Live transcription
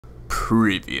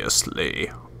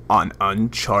Previously on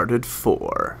Uncharted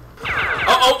 4.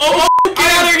 Oh! Get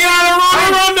out of there! Run!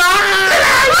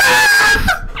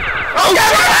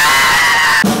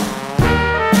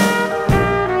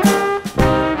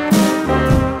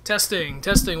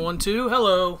 Testing, 1, 2.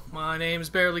 Hello, my name is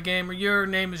Barely Gamer. Your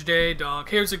name is J-Dog.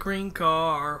 Here's a green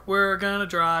car. We're gonna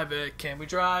drive it. Can we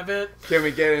drive it? Can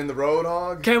we get in the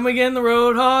Roadhog? Can we get in the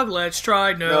Roadhog? Let's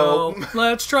try no. No.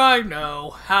 Let's try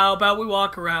no. How about we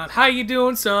walk around? How you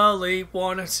doing, Sully?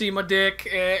 Wanna see my dick?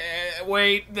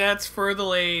 Wait, that's for the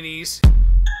ladies.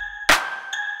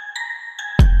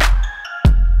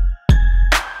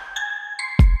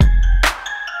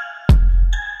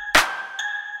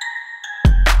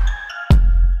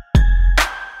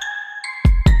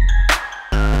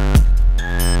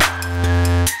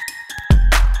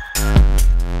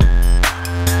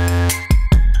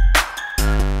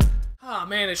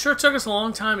 Man, it sure took us a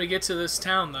long time to get to this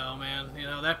town, though, man. You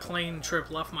know, that plane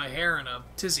trip left my hair in a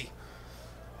tizzy.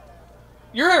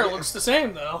 Your hair looks the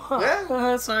same, though. Huh. Yeah.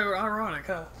 That's ironic,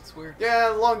 huh? It's weird.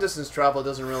 Yeah, long-distance travel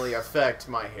doesn't really affect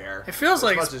my hair. It feels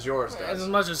like... as much as yours does. As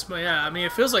much as... Yeah, I mean,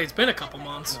 it feels like it's been a couple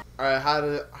months.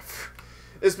 Alright,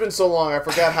 it's been so long, I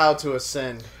forgot how to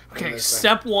ascend. Okay,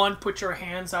 step 1, put your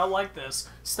hands out like this.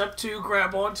 Step 2,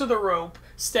 grab onto the rope.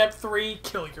 Step 3,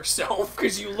 kill yourself,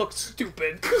 because you look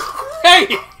stupid.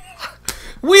 Hey!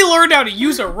 We learned how to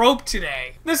use a rope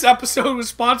today. This episode was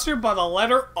sponsored by the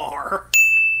letter R.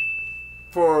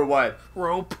 For what?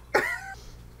 Rope.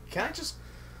 Can I just...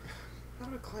 How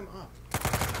do I climb up?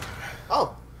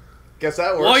 Oh. Guess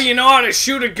that works. Well, you know how to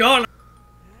shoot a gun.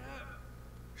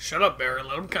 Shut up, Barry.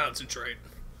 Let him concentrate.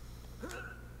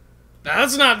 Now,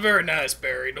 that's not very nice,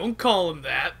 Barry. Don't call him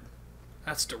that.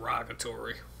 That's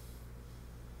derogatory.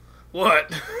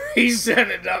 What? He said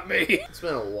it, not me. It's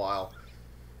been a while.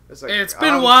 It's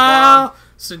been a while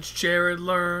since Jared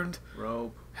learned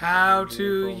rope how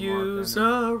to use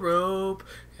a rope.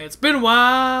 It's been a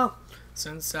while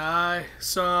since I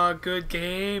saw good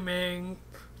gaming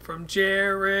from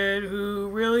Jared, who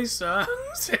really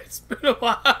sucks. It's been a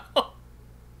while.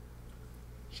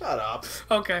 Shut up.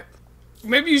 Okay.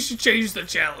 Maybe you should change the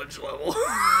challenge level.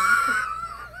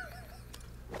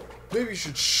 Maybe you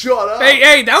should shut up.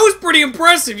 Hey, that was pretty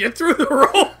impressive. You threw the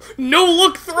rope. No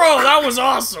look throw. That was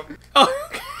awesome.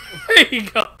 Okay. There you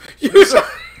go.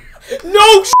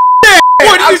 No shit.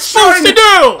 What are you supposed to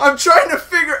do? I'm trying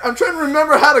to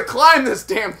remember how to climb this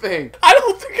damn thing. I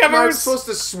don't think I've ever... supposed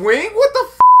to swing? What the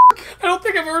f***? I don't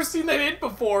think I've ever seen that hint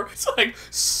before. It's like,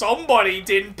 somebody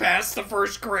didn't pass the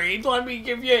first grade. Let me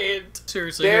give you a hint.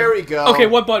 Seriously. There we go. Okay,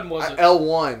 what button was it?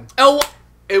 L1. L1.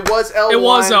 It was L1. It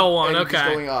was L1, and okay.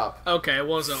 Just going up. Okay, it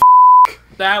was L1.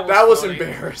 That was funny.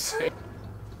 embarrassing.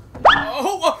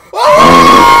 Oh!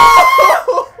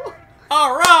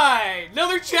 Alright!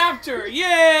 Another chapter!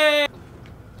 Yay!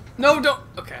 No, don't...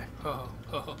 Okay. I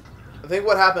think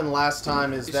what happened last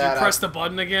time is Did that... you press the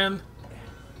button again?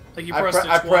 Like you pressed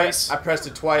it twice? I pressed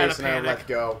it twice and I let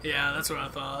go. Yeah, that's what I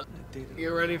thought.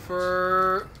 You ready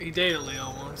for... He dated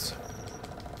Leo once.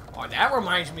 Oh, that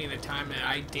reminds me of the time that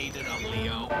I dated a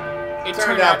Leo. It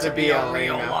turned out to be a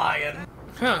real lion.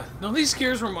 Huh. Don't these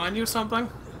gears remind you of something?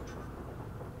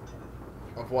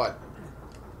 Of what?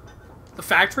 The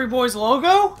Factory Boys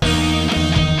logo?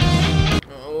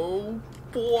 Oh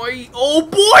boy. Oh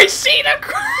boy! Cena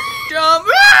jump!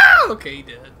 Ah! Okay, he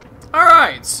did it.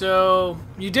 Alright, so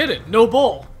you did it. No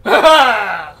bull.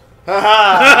 Ha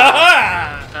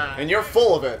ha! And you're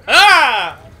full of it.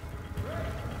 Ah!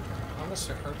 I must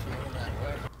have hurt you in that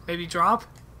way. Maybe drop?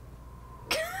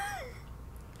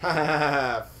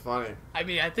 Funny. I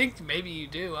mean, I think maybe you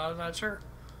do. I'm not sure.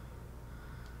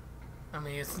 I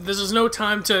mean, this is no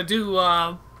time to do,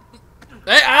 I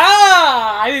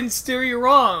didn't steer you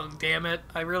wrong, damn it.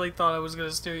 I really thought I was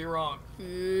gonna steer you wrong.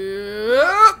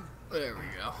 There we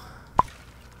go.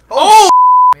 Oh!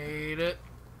 Made it.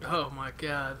 Oh my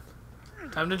god.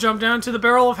 Time to jump down to the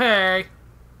barrel of hay.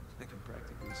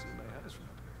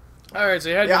 Alright, so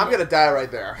you had I'm gonna die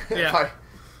right there. Yeah.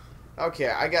 Okay,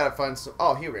 I gotta find some...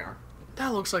 Oh, here we are.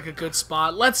 That looks like a good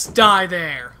spot. Let's die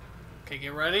there. Okay,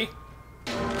 get ready.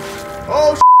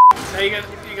 Oh, now you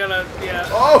gotta, yeah.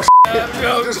 Oh,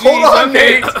 just hold on,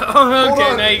 Nate.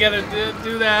 Okay, now you gotta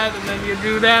do that, and then you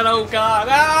do that. Oh god.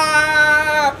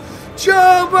 Ah!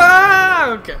 Jump!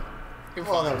 Ah! Okay.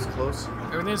 Oh, that was close.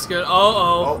 Everything's good.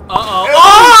 Uh-oh. Oh.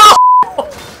 Oh!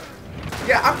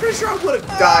 Yeah, I'm pretty sure I would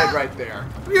have died right there.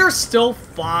 You're still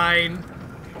fine.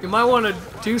 You might want to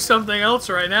do something else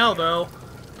right now, though.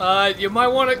 You might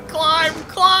want to climb!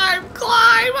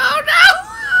 Oh, no!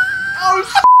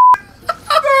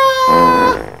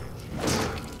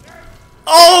 Oh,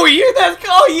 Oh, you hear that?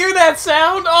 Oh, you hear that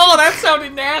sound? Oh, that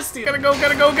sounded nasty. Gotta go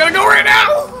right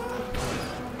now!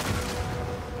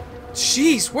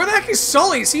 Jeez, where the heck is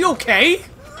Sully? Is he okay?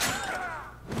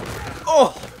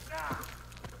 Oh.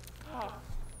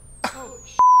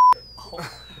 Oh.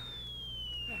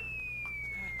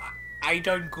 I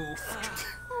done goofed.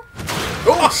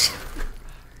 Oh!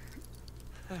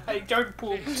 I done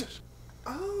pooped.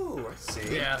 Oh, I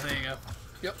see. Yeah, there you go.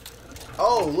 Yep.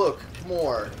 Oh, look,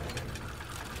 more.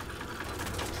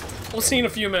 We'll see in a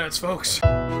few minutes, folks.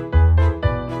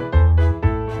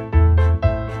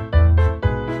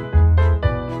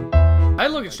 Hey,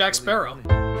 look, it's Jack Sparrow.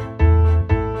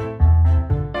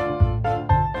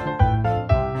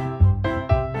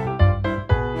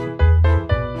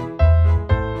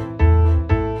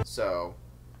 So,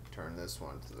 turn this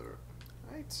one to the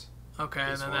right. Okay,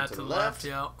 This and then one that to the left,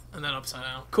 yeah. And then upside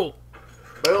down. Cool.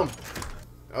 Boom.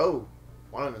 Oh,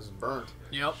 one of them is burnt.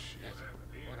 Yep.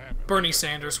 Bernie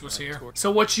Sanders was here.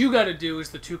 So what you gotta do is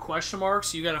the 2 question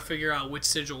marks, you gotta figure out which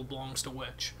sigil belongs to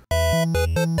which.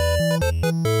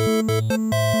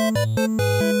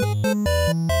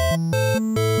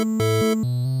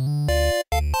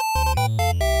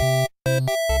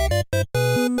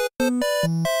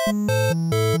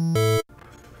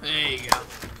 There you go.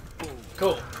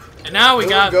 Cool. And now we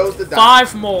got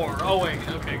 5 more. Oh wait,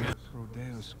 okay, good.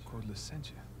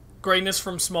 Greatness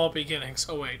from small beginnings.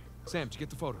 Oh wait. Sam, did you get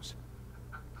the photos?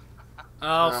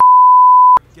 Oh,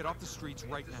 Get off the streets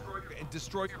right now and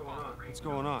destroy. What's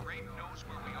going on?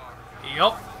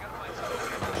 yup.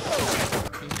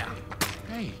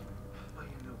 Hey.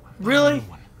 Really?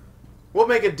 We'll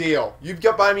make a deal. You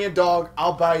buy me a dog,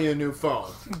 I'll buy you a new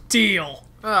phone. Deal.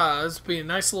 This would be a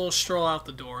nice little stroll out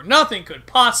the door. Nothing could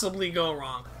possibly go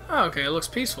wrong. Okay, it looks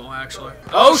peaceful, actually.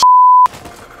 Oh,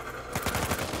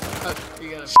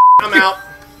 you gotta I'm out.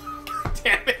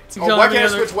 damn it. Oh, why can't I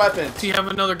switch weapons? Do you have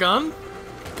another gun?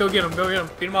 Go get him, go get him.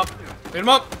 Beat him up. Beat him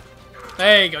up.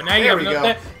 There you go. Now you There have we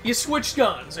another. go. You switched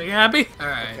guns. Are you happy?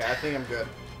 Alright. Okay, I think I'm good.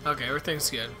 Okay, everything's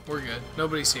good. We're good.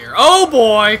 Nobody's here. Oh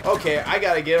boy! Okay, I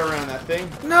gotta get around that thing.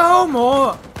 No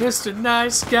more Mr.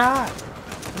 Nice Guy.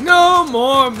 No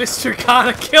more Mr.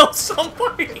 Gotta Kill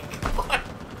Somebody.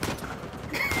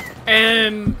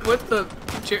 And what the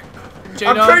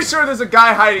I'm pretty sure there's a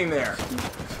guy hiding there.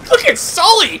 Look at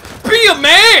Sully! Be a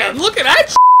man! Look at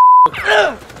that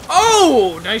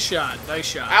Oh! Nice shot. Nice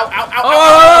shot. Ow, ow, ow,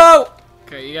 Oh!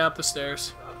 Okay, you got up the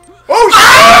stairs.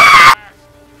 Oh,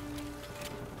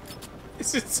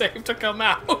 Is it safe to come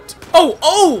out? Oh!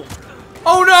 Oh!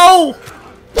 Oh no!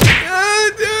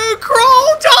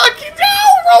 Crawl, Donkey,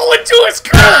 down! Roll into his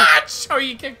crotch! Oh,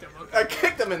 you kicked him. Okay. I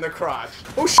kicked him in the crotch.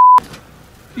 Oh,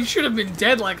 You should have been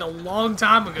dead like a long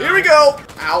time ago. Here we go.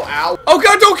 Ow, ow. Oh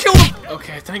god, don't kill him!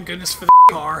 Okay, thank goodness for the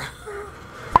car.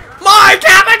 My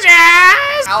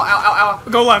cabbages! Ow, ow, ow, ow.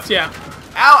 Go left, yeah.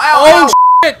 Ow, ow, Oh, ow.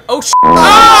 shit! Oh, shit!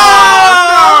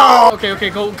 Oh, no! Okay, okay,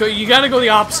 go. You gotta go the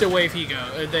opposite way if he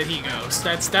goes. That he goes.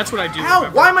 That's what I do. Ow,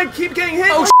 remember. why am I keep getting hit?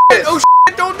 Oh, like shit! this? Oh,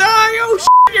 shit! Don't die! Oh, shit!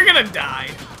 You're gonna die.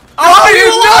 Oh, I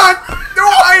am not! No,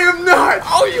 I am not!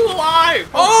 Oh, you alive!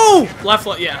 Oh! Left,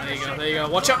 yeah, there you go, there you go.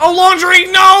 Watch out. Oh, laundry!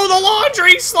 No, the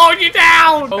laundry slowed you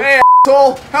down! Oh. Hey,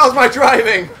 asshole, how's my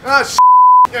driving? Ah,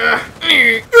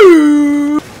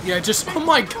 Yeah, just, oh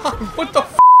my god, what the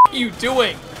f are you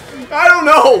doing? I don't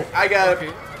know! I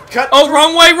gotta cut. Oh,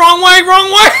 wrong way, wrong way,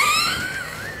 wrong way!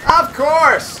 Of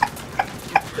course!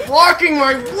 Blocking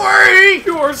my way!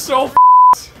 You are so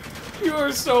f***ed. You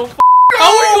are so f***ed.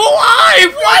 Oh, you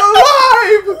alive! What? I'm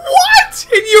alive! What?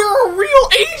 And you're a real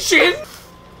Asian?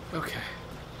 Okay.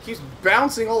 Keeps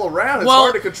bouncing all around. It's Well,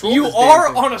 hard to control. you this damn are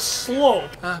thing. on a slope.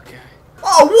 Okay.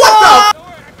 Oh, what the?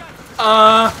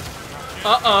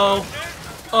 Uh-oh.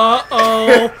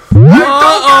 Uh-oh.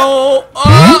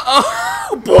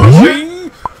 Boing.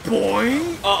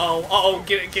 Boing. Uh-oh.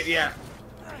 Get, yeah.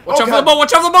 Watch out for the boat,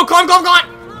 watch out for the boat. Climb.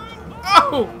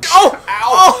 Oh.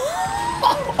 Ow.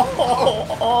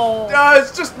 Oh.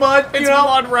 It's just mud, It's you know?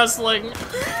 mud wrestling.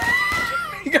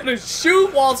 You gotta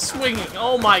shoot while swinging.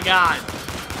 Oh my god.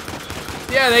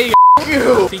 Yeah, there you go.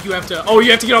 You. I think you have to. Oh,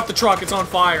 you have to get off the truck. It's on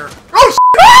fire. Oh,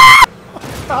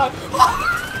 God.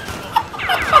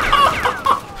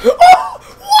 Oh,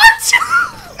 what?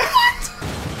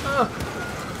 What?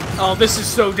 Oh, this is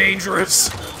so dangerous.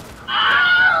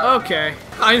 Okay.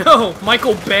 I know.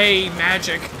 Michael Bay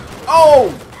magic. Oh!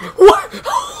 What?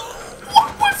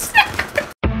 What was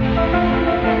that?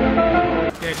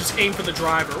 Yeah, just aim for the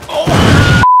driver.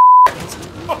 Oh!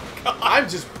 Oh God. I'm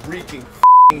just wreaking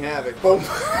havoc. Boom.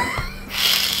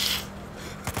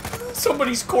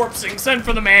 Somebody's corpsing. Send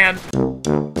for the man.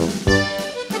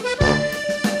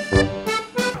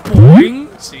 Boing.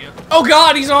 Oh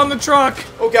god, he's on the truck!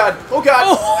 Oh god! Oh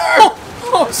god!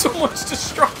 Oh, so much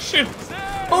destruction!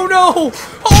 Oh no!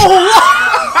 Oh!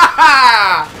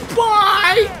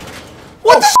 Bye!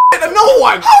 What the shit? Another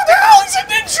one! How the hell is a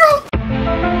ninja?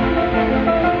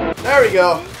 There we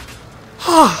go.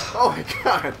 Oh my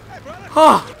god.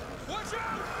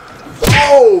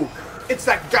 Oh! It's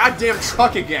that goddamn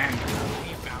truck again.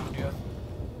 He found you.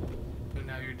 And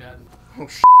now you're dead. Oh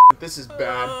shit. This is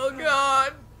bad. Oh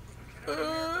god.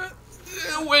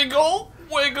 Wiggle,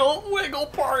 wiggle, wiggle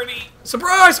party.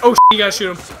 Surprise! Oh shit, you gotta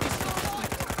shoot him.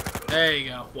 There you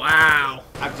go. Wow.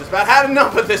 I've just about had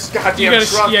enough of this goddamn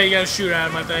truck. Yeah, you gotta shoot at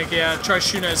him, I think. Yeah, try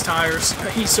shooting at his tires.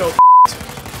 He's so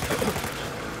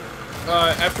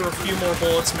after a few more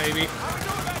bullets, maybe.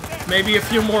 Maybe a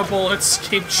few more bullets.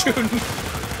 Keep shooting.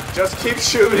 Just keep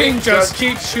shooting. Just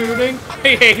keep shooting.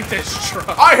 I hate this truck.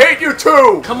 I hate you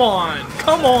too! Come on.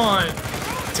 Come on.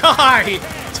 Die.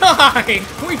 Die.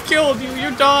 We killed you.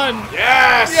 You're done.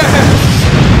 Yes!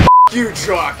 Yes. F you,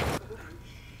 truck.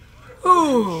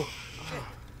 Ooh.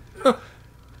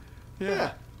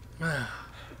 Yeah.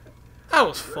 That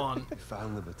was fun. I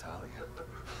found Libertalia.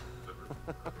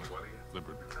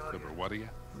 What are you?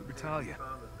 Libertalia.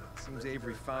 Seems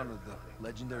Avery founded the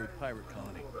legendary pirate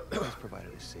colony. He's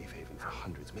provided a safe haven for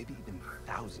hundreds, maybe even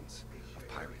thousands of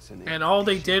pirates. And all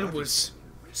they did was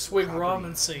swig rum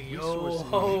and sing, yo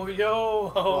ho, yo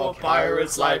ho,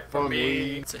 pirate's life for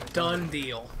me. It's a done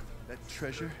deal. That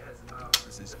treasure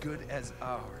is as good as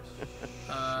ours.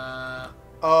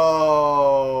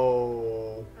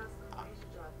 Oh.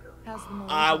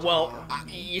 Well,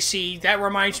 you see, that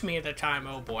reminds me of the time.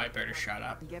 Oh boy, I better shut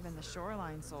up. Given the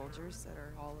shoreline soldiers that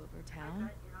are all over town,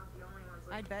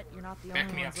 I bet you're not the Back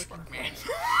only me up, ones looking for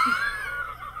Sparkman.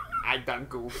 I done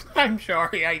goofed. I'm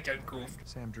sorry, I done goofed.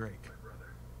 Sam Drake.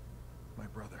 My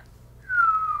brother.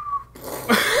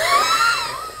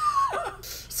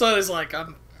 So it's like, I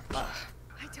don't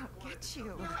get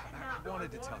you. I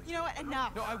wanted to tell you. You know what?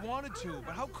 Enough. No, I wanted to,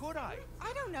 but how could I?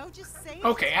 I don't know. Just say it.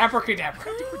 okay, abracadabra.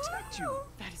 To protect you.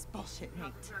 That is bullshit,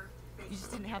 Nate. You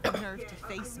just didn't have the nerve to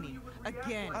face me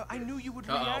again. I knew you would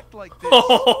react like this.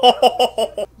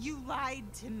 You lied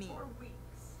to me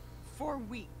for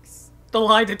weeks. The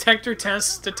lie detector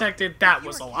test detected that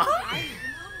was a lie.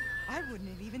 I wouldn't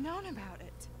have even known about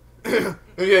it.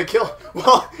 Yeah, kill.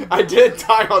 Well, I did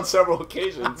die on several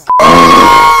occasions.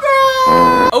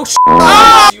 Oh shit!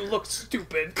 Ah! You look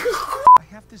stupid. I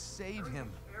have to save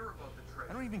him.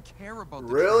 I don't even care about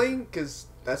the Really? Because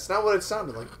that's not what it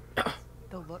sounded like.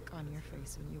 The look on your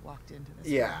face when you walked into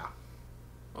this. Yeah.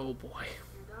 Oh boy.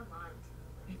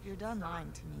 If you're done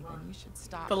lying to me, then you should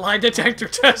stop. The lie detector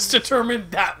test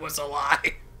determined that was a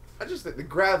lie. I just think the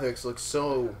graphics look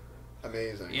so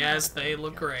amazing. Yes, they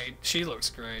look great. She looks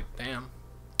great. Damn.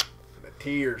 And the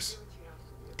tears.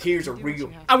 The tears are Do what you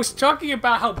real. have I to was do. talking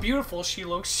about how beautiful she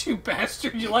looks, you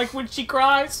bastard. You like when she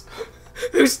cries?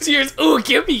 Those tears. Ooh,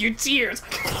 give me your tears.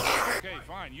 Okay,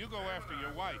 fine. You go after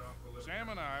your wife. Sam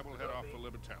and I will head off for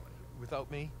Libertalia. Without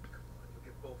me?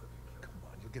 Come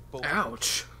on, you'll get both.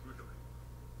 Ouch.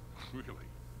 Really?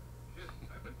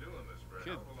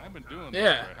 Kid, I've been doing Yeah.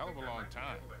 this for a hell of a long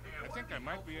time. I think I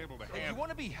might be able to Hey, you handle. want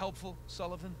to be helpful,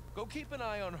 Sullivan? Go keep an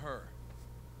eye on her.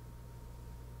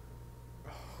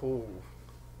 Ooh.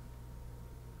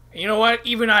 You know what?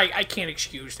 Even I can't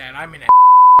excuse that. I'm an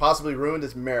Possibly ruined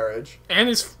his marriage. and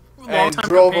his And long-time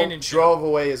companionship. drove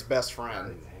away his best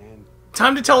friend.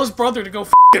 Time to tell his brother to go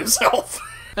f himself.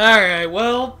 Alright,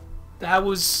 well, that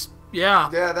was, yeah,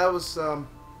 Yeah, that was, a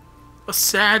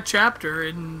sad chapter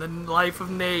in the life of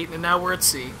Nate, and now we're at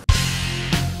sea.